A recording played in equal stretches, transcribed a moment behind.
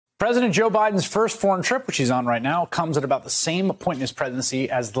President Joe Biden's first foreign trip, which he's on right now, comes at about the same point in his presidency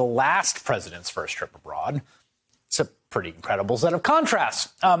as the last president's first trip abroad. It's a pretty incredible set of contrasts.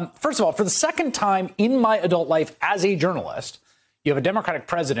 First of all, for the second time in my adult life as a journalist, you have a Democratic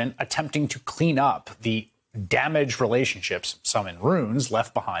president attempting to clean up the damaged relationships, some in ruins,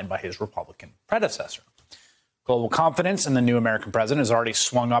 left behind by his Republican predecessor. Global confidence in the new American president has already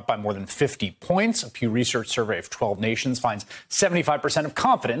swung up by more than 50 points. A Pew Research survey of 12 nations finds 75% of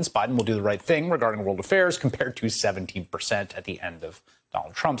confidence Biden will do the right thing regarding world affairs, compared to 17% at the end of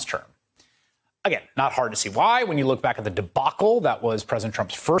Donald Trump's term. Again, not hard to see why when you look back at the debacle that was President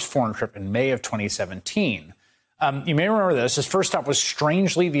Trump's first foreign trip in May of 2017. You may remember this. His first stop was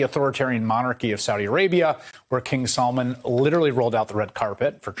strangely the authoritarian monarchy of Saudi Arabia, where King Salman literally rolled out the red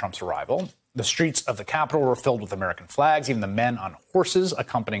carpet for Trump's arrival. The streets of the capital were filled with American flags. Even the men on horses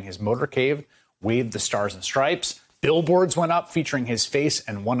accompanying his motorcade waved the stars and stripes. Billboards went up featuring his face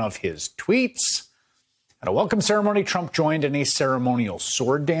and one of his tweets. At a welcome ceremony, Trump joined in a ceremonial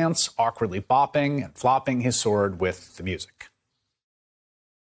sword dance, awkwardly bopping and flopping his sword with the music.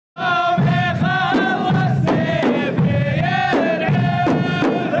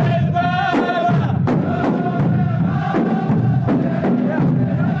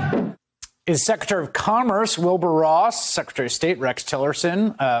 His Secretary of Commerce, Wilbur Ross, Secretary of State, Rex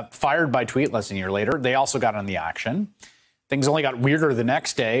Tillerson, fired by tweet less than a year later. They also got on the action. Things only got weirder the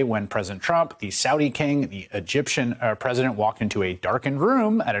next day when President Trump, the Saudi king, the Egyptian president walked into a darkened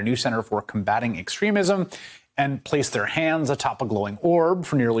room at a new center for combating extremism and placed their hands atop a glowing orb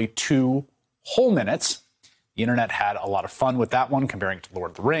for nearly 2 whole minutes. The internet had a lot of fun with that one, comparing it to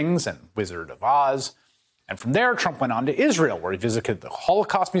Lord of the Rings and Wizard of Oz. And from there, Trump went on to Israel, where he visited the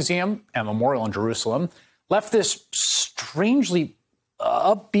Holocaust Museum and Memorial in Jerusalem, left this strangely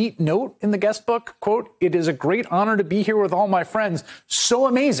upbeat note in the guest book, quote, "It is a great honor to be here with all my friends. So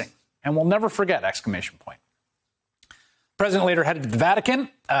amazing. And we'll never forget, exclamation point." The president later headed to the Vatican.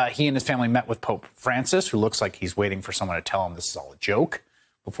 He and his family met with Pope Francis, who looks like he's waiting for someone to tell him this is all a joke,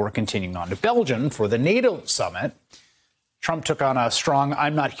 before continuing on to Belgium for the NATO summit. Trump took on a strong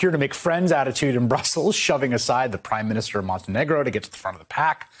 "I'm not here to make friends" attitude in Brussels, shoving aside the prime minister of Montenegro to get to the front of the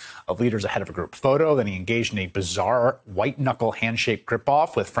pack of leaders ahead of a group photo. Then he engaged in a bizarre white-knuckle handshake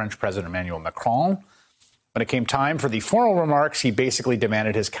grip-off with French President Emmanuel Macron. When it came time for the formal remarks, he basically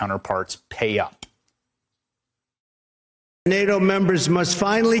demanded his counterparts pay up. NATO members must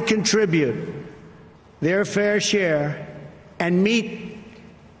finally contribute their fair share and meet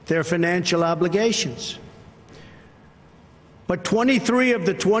their financial obligations. But 23 of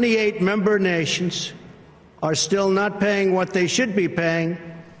the 28 member nations are still not paying what they should be paying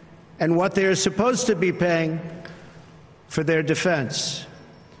and what they are supposed to be paying for their defense.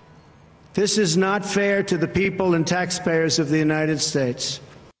 This is not fair to the people and taxpayers of the United States.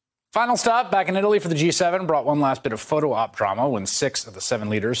 Final stop back in Italy for the G7 brought one last bit of photo op drama when 6 of the 7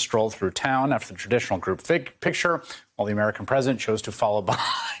 leaders strolled through town after the traditional group picture, while the American president chose to follow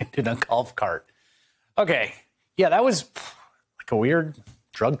behind in a golf cart. Okay, yeah, that was like a weird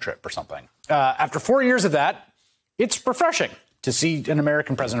drug trip or something. After 4 years of that, it's refreshing to see an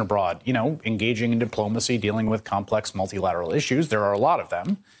American president abroad, you know, engaging in diplomacy, dealing with complex multilateral issues. There are a lot of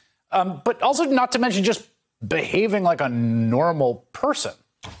them. But also not to mention just behaving like a normal person,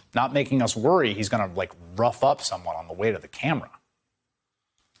 not making us worry he's going to like rough up someone on the way to the camera.